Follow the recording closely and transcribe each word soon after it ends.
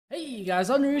Hey guys,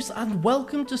 I'm Roos and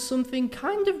welcome to something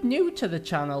kind of new to the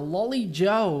channel, Lolly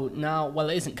Joe. Now, well,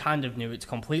 it isn't kind of new, it's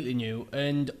completely new,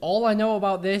 and all I know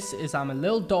about this is I'm a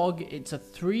little dog, it's a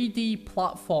 3D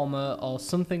platformer or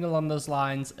something along those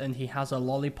lines, and he has a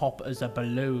lollipop as a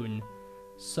balloon.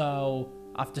 So,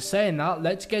 after saying that,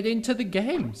 let's get into the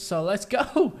game, so let's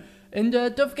go! And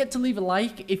don't forget to leave a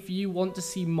like if you want to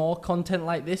see more content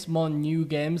like this, more new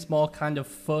games, more kind of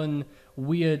fun,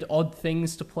 weird, odd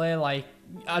things to play, like,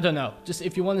 I don't know, just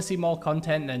if you want to see more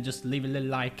content, then just leave a little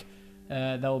like,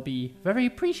 that will be very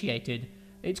appreciated.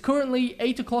 It's currently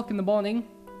 8 o'clock in the morning,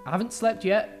 I haven't slept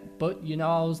yet, but you know,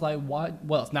 I was like, why,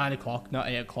 well, it's 9 o'clock, not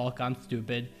 8 o'clock, I'm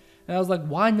stupid, and I was like,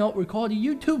 why not record a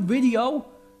YouTube video?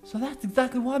 So that's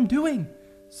exactly what I'm doing,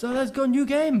 so let's go, new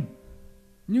game,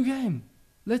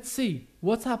 let's see,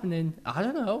 what's happening, I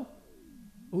don't know.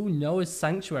 Ooh, Noah's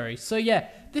Sanctuary. So yeah,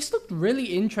 this looked really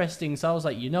interesting, so I was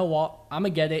like, you know what, I'ma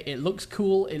get it. It looks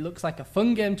cool, it looks like a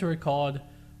fun game to record.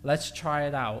 Let's try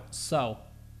it out. So,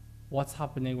 what's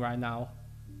happening right now?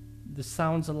 The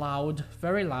sounds are loud,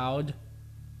 very loud.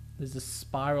 There's a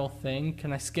spiral thing.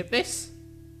 Can I skip this?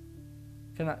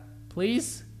 Can I,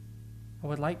 please? I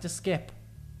would like to skip.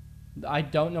 I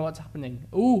don't know what's happening.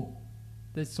 Ooh,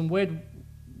 there's some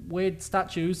weird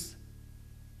statues.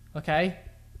 Okay.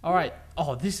 Alright.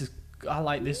 Oh, this is... I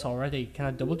like this already. Can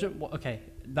I double jump? Okay.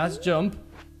 That's jump.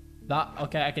 That...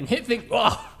 Okay, I can hit things...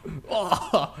 Oh!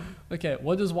 Oh! Okay,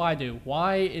 what does Y do?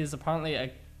 Y is apparently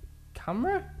a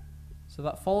camera? So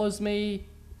that follows me...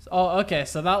 Oh, okay.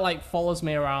 So that, like, follows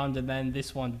me around, and then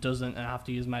this one doesn't, and I have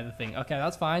to use my other thing. Okay,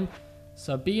 that's fine.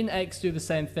 So B and X do the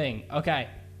same thing. Okay.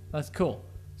 That's cool.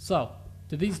 So,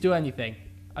 do these do anything?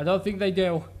 I don't think they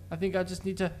do. I think I just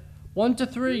need to... 1 to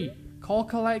 3. Call,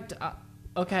 collect...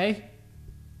 Okay.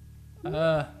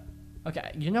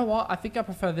 Okay, you know what? I think I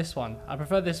prefer this one.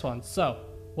 So,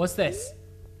 what's this?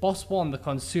 Boss 1, the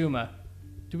consumer.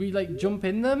 Do we, like, jump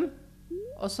in them?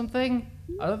 Or something?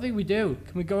 I don't think we do.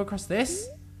 Can we go across this?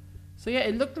 So, yeah,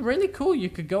 it looked really cool. You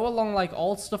could go along, like,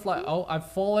 all stuff like, oh,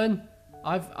 I've fallen.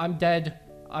 I'm dead.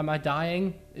 Am I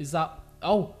dying? Is that...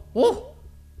 Oh! Oh!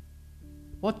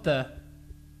 What the...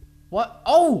 What?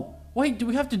 Oh! Wait, do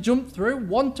we have to jump through?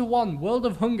 1 to 1. World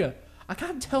of Hunger. I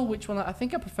can't tell which one. I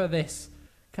think I prefer this.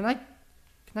 Can I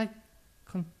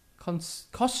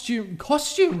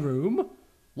costume room?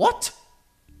 What?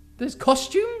 There's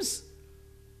costumes?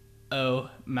 Oh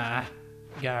my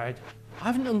god. I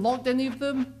haven't unlocked any of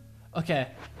them. Okay.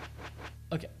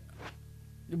 Okay.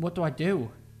 What do I do?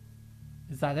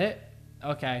 Is that it?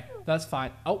 Okay, that's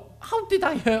fine. Oh, how did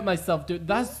I hurt myself, dude?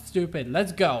 That's stupid.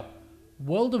 Let's go.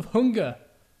 World of Hunger.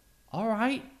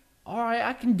 Alright. Alright,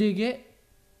 I can dig it.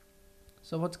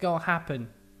 So what's going to happen?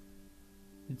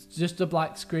 It's just a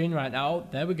black screen right now.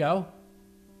 There we go.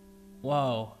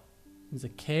 Whoa. There's a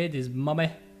kid, his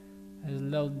mummy. There's a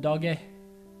little doggy.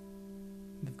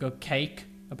 They've got cake,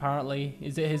 apparently.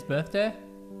 Is it his birthday?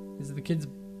 Is the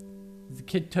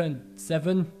kid turned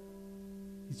 7?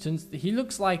 He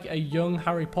looks like a young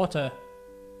Harry Potter.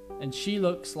 And she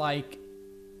looks like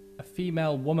a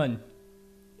female woman.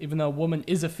 Even though woman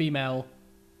is a female.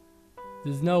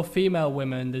 There's no female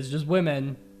women, there's just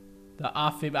women that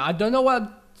are female. I don't know what I'm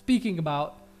speaking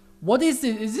about. What is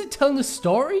it? Is it telling a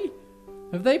story?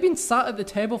 Have they been sat at the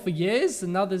table for years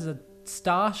and now there's a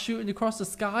star shooting across the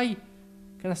sky?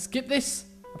 Can I skip this?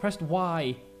 I pressed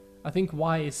Y. I think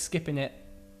Y is skipping it.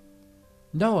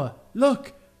 Noah,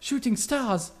 look! Shooting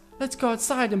stars! Let's go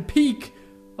outside and peek!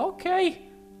 Okay.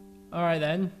 Alright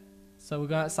then. So we're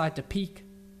going outside to peek.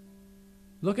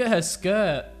 Look at her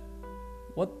skirt.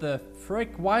 What the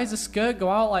frick? Why does the skirt go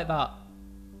out like that?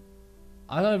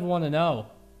 I don't even want to know.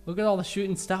 Look at all the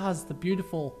shooting stars. They're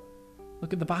beautiful.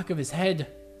 Look at the back of his head.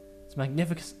 It's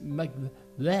magnificent.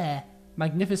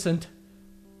 Magnificent.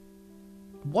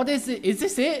 What is it? Is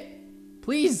this it?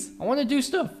 Please, I want to do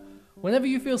stuff. Whenever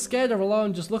you feel scared or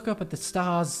alone, just look up at the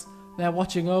stars. They're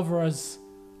watching over us.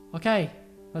 Okay,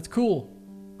 that's cool.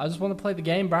 I just want to play the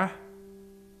game, bruh.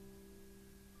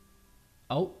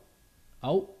 Oh.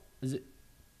 Oh.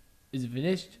 Is it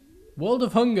finished? World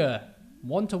of Hunger.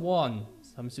 1 to 1.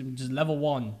 So I'm assuming just level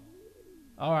 1.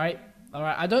 Alright.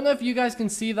 Alright. I don't know if you guys can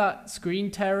see that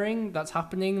screen tearing that's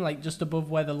happening, like just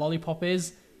above where the lollipop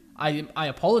is. I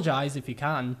apologize if you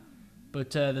can.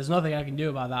 But there's nothing I can do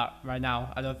about that right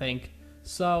now, I don't think.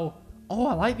 So, oh,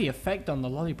 I like the effect on the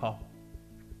lollipop.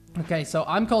 Okay, so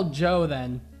I'm called Joe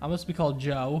then. I must be called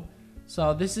Joe.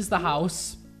 So this is the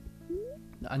house.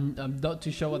 And I'm not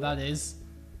too sure what that is.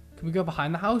 Can we go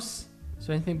behind the house? Is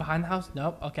there anything behind the house?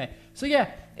 Nope. Okay. So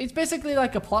yeah, it's basically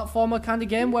like a platformer kind of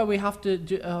game where we have to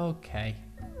do... Okay.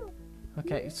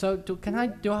 Okay, so do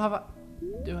I have a...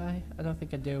 Do I? I don't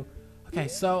think I do. Okay,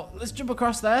 so let's jump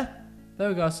across there. There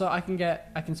we go. So I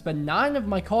can spend 9 of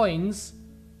my coins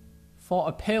for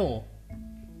a pill.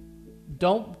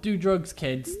 Don't do drugs,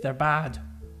 kids. They're bad.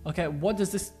 Okay, what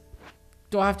does this...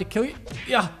 Do I have to kill you?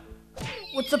 Yeah.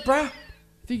 What's up, bruh?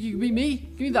 Think you can beat me?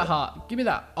 Give me that heart. Give me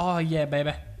that. Oh, yeah,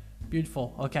 baby.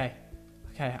 Beautiful. Okay.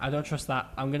 Okay, I don't trust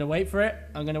that. I'm gonna wait for it.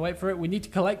 I'm gonna wait for it. We need to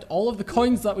collect all of the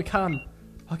coins that we can.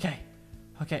 Okay.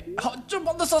 Okay. Oh, jump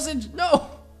on the sausage! No!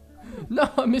 No,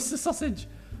 I missed the sausage.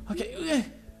 Okay.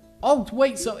 Oh,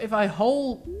 wait, so if I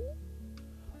hold...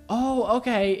 Oh,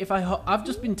 okay. If I've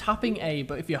just been tapping A,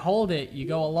 but if you hold it, you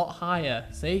go a lot higher.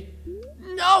 See?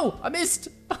 No! I missed!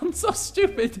 I'm so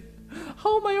stupid.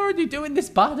 How am I already doing this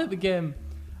bad at the game?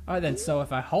 Alright then, so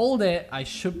if I hold it, I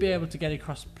should be able to get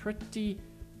across pretty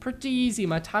easy.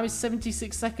 My time is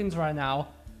 76 seconds right now.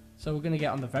 So we're going to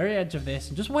get on the very edge of this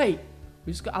and just wait.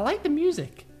 I like the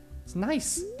music. It's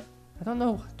nice. I don't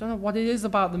know what it is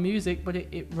about the music, but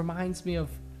it reminds me of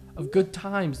good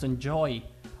times and joy.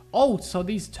 Oh, so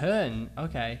these turn.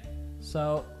 Okay.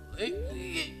 So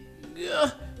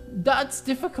that's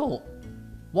difficult.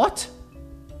 What?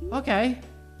 Okay.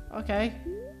 Okay.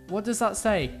 What does that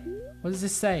say? What does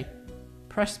this say?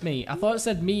 Press me. I thought it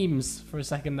said memes for a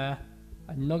second there.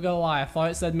 I'm not gonna lie, I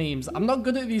thought it said memes. I'm not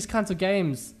good at these kinds of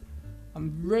games.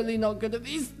 I'm really not good at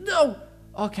these. No!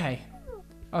 Okay.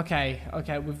 Okay,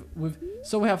 okay.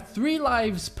 So we have 3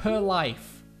 lives per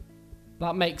life.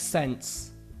 That makes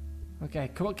sense.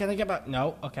 Okay, come on, can I get back?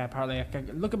 No. Okay, apparently I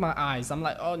can. Look at my eyes. I'm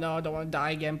like, oh no, I don't want to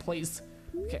die again, please.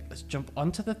 Okay, let's jump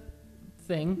onto the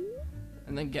thing.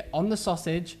 And then get on the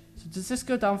sausage. So does this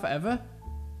go down forever?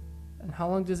 And how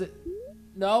long does it...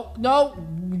 No, no!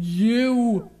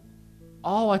 You!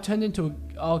 Oh, I turned into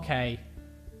a... Okay.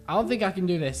 I don't think I can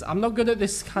do this. I'm not good at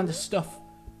this kind of stuff.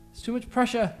 It's too much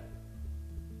pressure.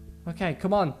 Okay,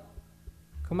 come on.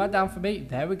 Come back down for me.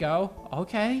 There we go.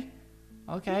 Okay.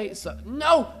 Okay, so...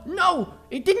 No! No!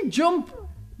 It didn't jump!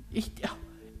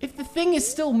 If the thing is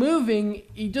still moving,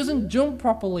 he doesn't jump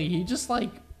properly. He just,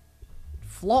 like,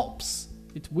 flops.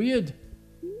 It's weird.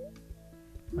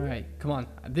 Alright, come on.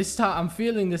 This time, I'm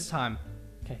feeling this time.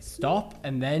 Okay, stop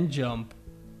and then jump.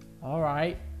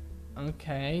 Alright.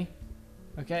 Okay.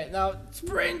 Okay, now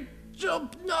sprint,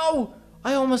 jump. No!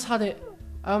 I almost had it.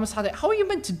 I almost had it. How are you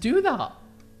meant to do that?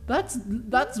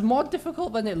 That's more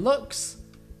difficult than it looks.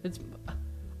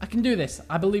 I can do this.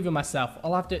 I believe in myself.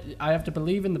 I have to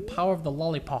believe in the power of the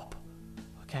lollipop.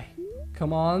 Okay.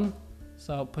 Come on.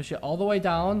 So push it all the way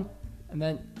down. And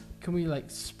then can we like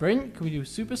sprint? Can we do a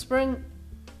super sprint?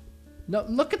 No,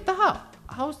 look at that.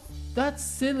 That's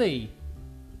silly.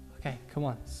 Okay, come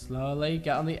on. Slowly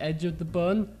get on the edge of the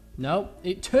bun. No,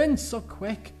 it turns so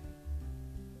quick.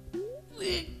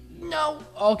 No.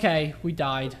 Okay, we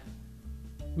died.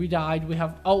 We died. We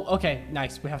have... Oh, okay.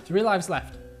 Nice. We have 3 lives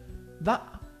left.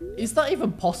 Is that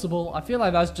even possible? I feel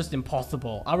like that's just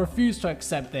impossible. I refuse to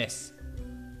accept this.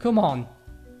 Come on.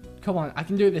 Come on. I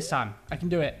can do it this time. I can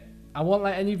do it. I won't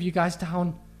let any of you guys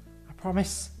down. I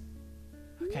promise.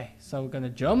 Okay, so we're going to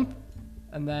jump.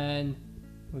 And then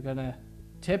we're going to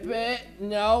tip it.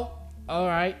 No.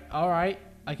 Alright. Alright.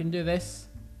 I can do this.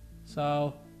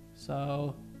 So.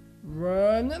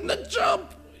 Run and the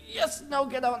jump. Yes. No,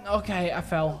 get on. Okay, I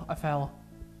fell.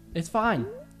 It's fine.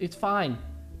 It's fine.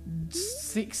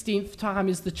 16th time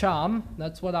is the charm.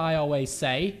 That's what I always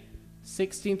say.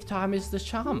 16th time is the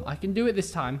charm. I can do it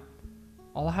this time.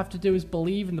 All I have to do is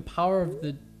believe in the power of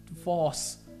the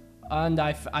force. And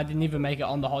I didn't even make it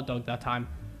on the hot dog that time.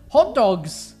 Hot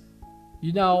dogs!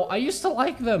 You know, I used to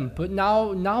like them, but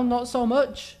now not so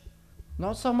much.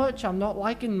 Not so much. I'm not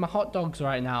liking my hot dogs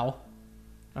right now.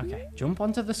 Okay, jump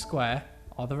onto the square,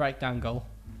 or the rectangle,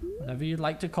 whatever you'd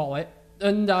like to call it.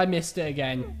 And I missed it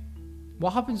again.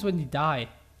 What happens when you die?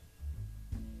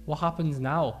 What happens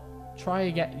now? Try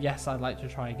again. Yes, I'd like to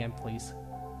try again, please.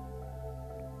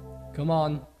 Come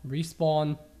on,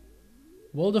 respawn.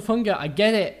 World of Hunger, I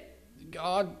get it.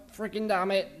 God freaking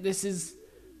damn it. This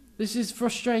is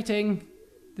frustrating.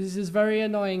 This is very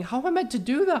annoying. How am I meant to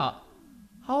do that?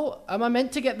 How am I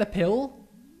meant to get the pill?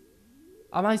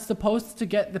 Am I supposed to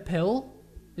get the pill?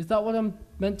 Is that what I'm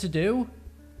meant to do?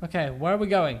 Okay, where are we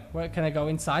going? Where can I go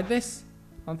inside this?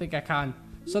 I don't think I can.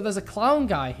 So there's a clown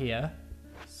guy here.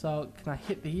 So can I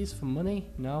hit these for money?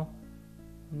 No.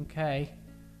 Okay.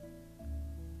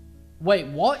 Wait,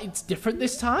 what? It's different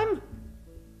this time?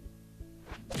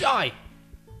 Die!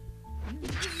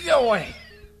 Go away!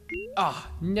 Ah,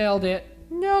 nailed it.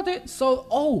 Nailed it. So,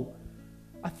 oh,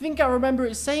 I think I remember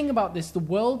it saying about this. The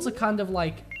worlds are kind of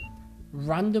like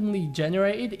randomly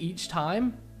generated each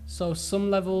time. So some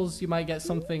levels you might get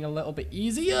something a little bit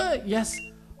easier. Yes.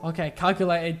 Okay,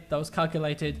 calculated. That was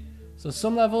calculated. So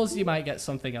some levels you might get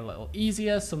something a little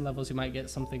easier. Some levels you might get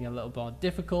something a little more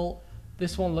difficult.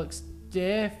 This one looks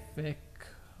difficult.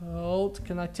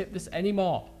 Can I tip this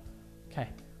anymore? Okay.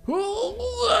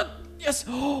 Yes.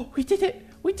 Oh, we did it.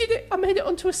 We did it. I made it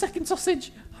onto a second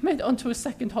sausage. I made it onto a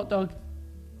second hot dog.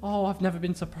 Oh, I've never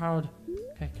been so proud.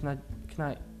 Okay, can I?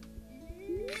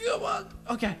 Come on.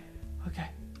 Okay.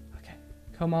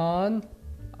 Come on.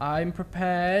 I'm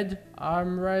prepared.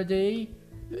 I'm ready.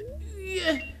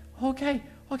 Yeah. Okay.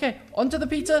 Onto the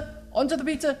pizza.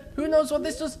 Who knows what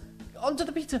this does? Onto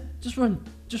the pizza. Just run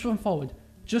forward.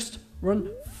 Just run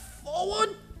forward.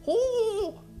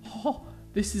 Oh,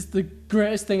 this is the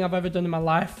greatest thing I've ever done in my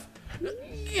life.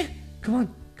 Come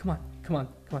on.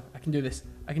 I can do this.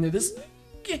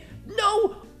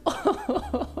 No.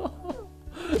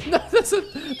 No, there's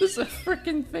a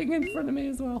freaking thing in front of me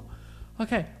as well.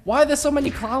 Okay, why are there so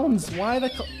many clowns? Why are there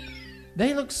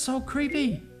they look so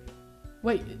creepy.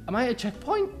 Wait, am I at a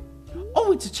checkpoint?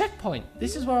 Oh, it's a checkpoint.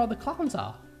 This is where all the clowns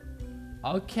are.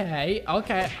 Okay.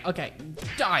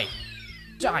 Die.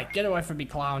 Get away from me,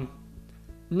 clown.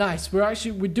 Nice, we're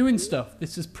doing stuff.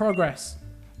 This is progress.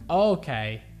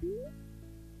 Okay.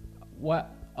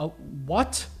 What? Oh,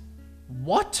 what?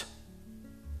 What?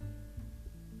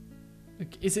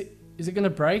 Is it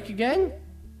gonna break again?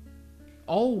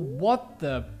 Oh, what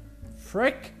the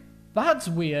frick? That's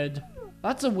weird.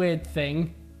 That's a weird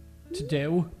thing to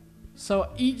do. So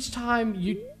each time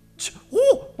you...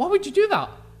 Oh, why would you do that?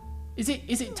 Is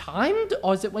it timed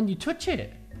or is it when you touch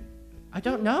it? I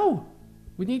don't know.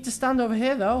 We need to stand over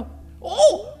here though.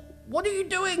 Oh, what are you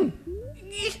doing?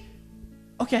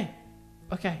 Okay.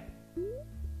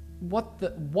 What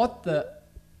the?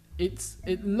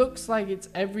 It looks like it's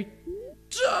every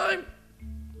time.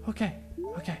 Okay.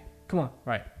 Come on.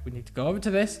 Right. We need to go over to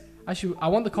this. Actually, I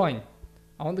want the coin.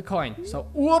 So,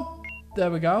 whoop. There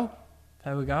we go.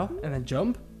 And then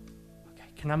jump. Okay.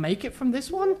 Can I make it from this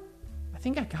one? I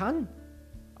think I can.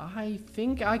 I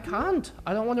think I can't.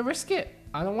 I don't want to risk it.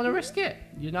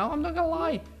 You know, I'm not gonna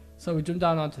lie. So we jump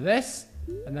down onto this.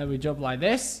 And then we jump like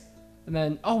this. And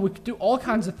then, oh, we could do all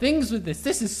kinds of things with this.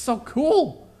 This is so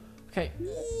cool. Okay.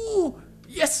 Ooh,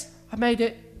 yes, I made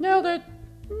it. Nailed it.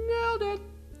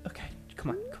 Okay,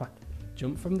 come on.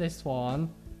 Jump from this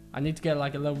one. I need to get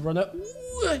like a little run up.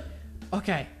 Ooh,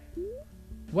 okay.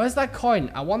 Where's that coin?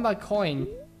 I want that coin.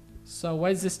 So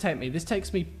where does this take me? This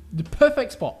takes me the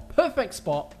perfect spot.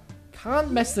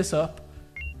 Can't mess this up.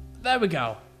 There we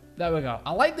go.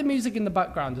 I like the music in the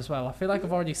background as well. I feel like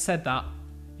I've already said that.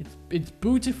 It's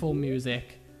beautiful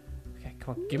music. Okay,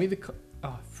 come on. Give me the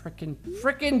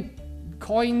freaking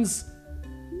coins.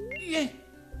 Yeah.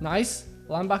 Nice.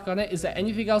 Land back on it. Is there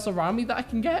anything else around me that I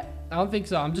can get? I don't think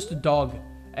so. I'm just a dog.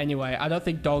 Anyway, I don't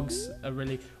think dogs are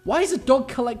really... Why is a dog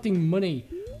collecting money?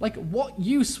 Like, what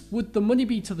use would the money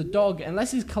be to the dog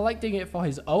unless he's collecting it for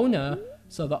his owner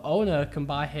so the owner can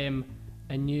buy him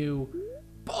a new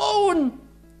bone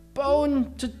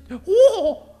to...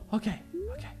 Whoa! Okay,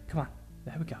 come on.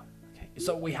 There we go. Okay,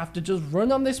 so we have to just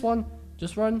run on this one.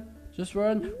 Just run.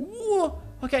 Whoa!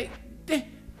 Okay,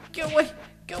 get away,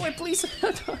 please.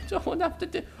 I don't want to have to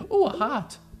do... Oh, a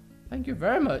heart. Thank you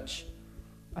very much.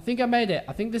 I think I made it.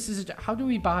 I think this is... How do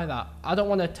we buy that? I don't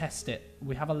want to test it.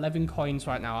 We have 11 coins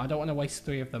right now. I don't want to waste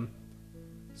 3 of them.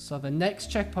 So the next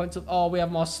checkpoint... Oh, we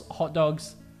have more hot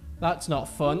dogs. That's not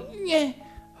fun. Yeah.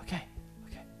 Okay.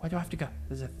 Where do I have to go?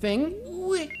 There's a thing.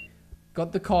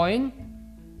 Got the coin.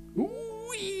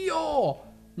 Oh,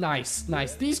 nice.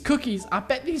 These cookies, I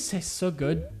bet these taste so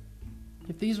good.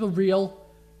 If these were real,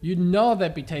 you'd know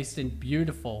they'd be tasting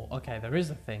beautiful. Okay, there is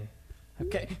a thing.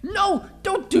 Okay, no,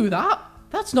 don't do that.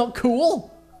 That's not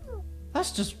cool.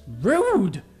 That's just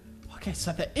rude. Okay,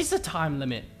 so there is a time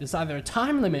limit. There's either a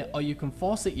time limit or you can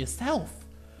force it yourself.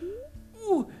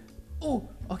 Ooh,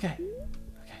 okay.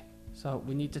 So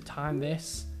we need to time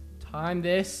this.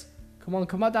 Come on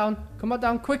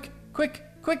down, quick.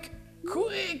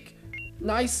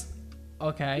 Nice.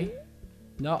 Okay.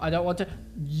 No, I don't want to.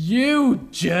 You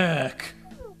jerk.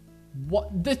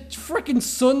 What? The freaking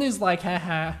sun is like,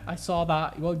 haha. I saw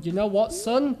that. Well, you know what,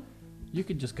 sun? You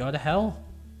could just go to hell.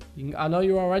 I know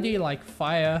you're already like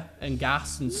fire and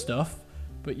gas and stuff,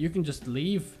 but you can just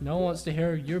leave. No one wants to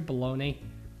hear your baloney.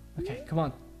 Okay, come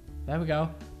on. There we go.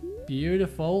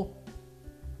 Beautiful.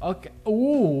 Okay.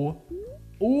 Ooh,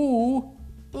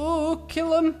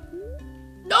 kill him.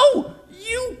 No,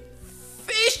 you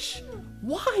fish.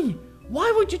 Why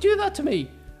would you do that to me?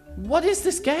 What is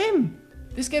this game?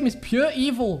 This game is pure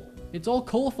evil. It's all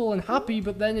colorful and happy,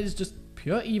 but then it's just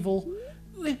pure evil.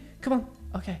 Come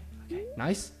Okay, okay,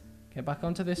 nice. Get back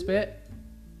onto this bit.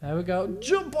 There we go.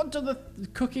 Jump onto the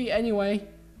cookie anyway.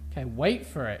 Okay, wait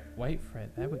for it. Wait for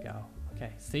it. There we go.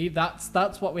 Okay, see,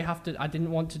 that's what we have to... I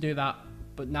didn't want to do that,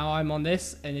 but now I'm on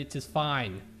this, and it is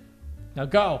fine. Now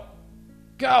go.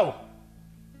 Go!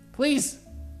 Please!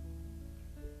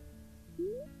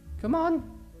 Come on.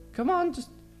 Come on, just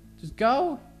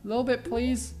go. A little bit,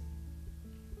 please.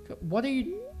 What are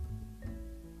you...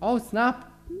 Oh,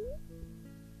 snap.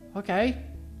 Okay.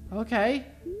 Okay.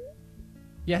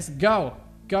 Yes, go.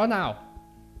 Go now.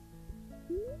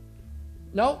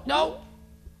 No, no.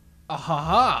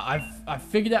 Ahaha, I've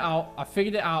figured it out. I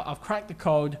figured it out. I've cracked the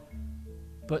code.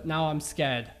 But now I'm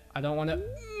scared. I don't want to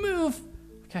move.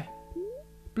 Okay.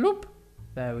 Bloop.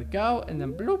 There we go. And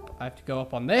then bloop. I have to go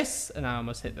up on this. And I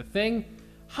almost hit the thing.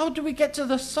 How do we get to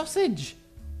the sausage?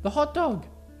 The hot dog.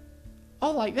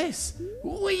 Oh, like this.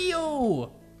 Whee-oo.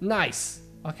 Nice.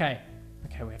 Okay.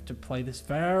 Okay, we have to play this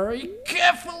very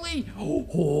carefully.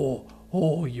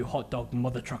 Oh, you hot dog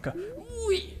mother trucker.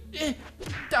 Whee.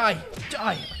 Die.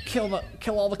 Die. Kill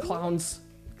all the clowns.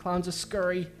 Clowns are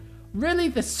scurry. Really?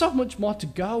 There's so much more to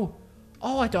go.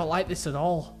 Oh, I don't like this at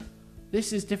all.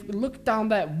 This is difficult. Look down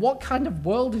there. What kind of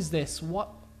world is this? What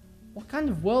kind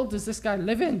of world does this guy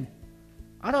live in?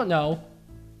 I don't know.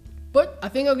 But I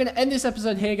think I'm going to end this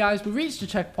episode here, guys. We reached a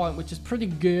checkpoint, which is pretty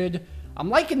good. I'm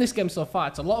liking this game so far.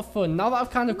 It's a lot of fun. Now that I've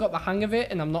kind of got the hang of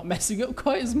it and I'm not messing up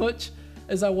quite as much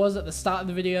as I was at the start of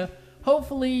the video,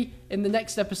 hopefully in the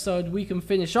next episode we can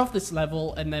finish off this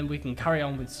level and then we can carry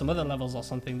on with some other levels or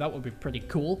something. That would be pretty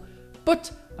cool.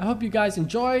 But I hope you guys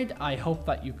enjoyed. I hope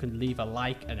that you can leave a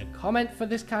like and a comment for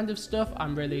this kind of stuff.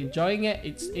 I'm really enjoying it.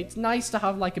 It's nice to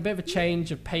have like a bit of a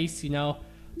change of pace, you know,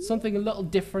 something a little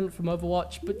different from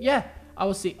Overwatch. But yeah, I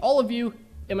will see all of you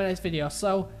in my next video.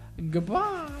 So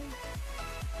goodbye.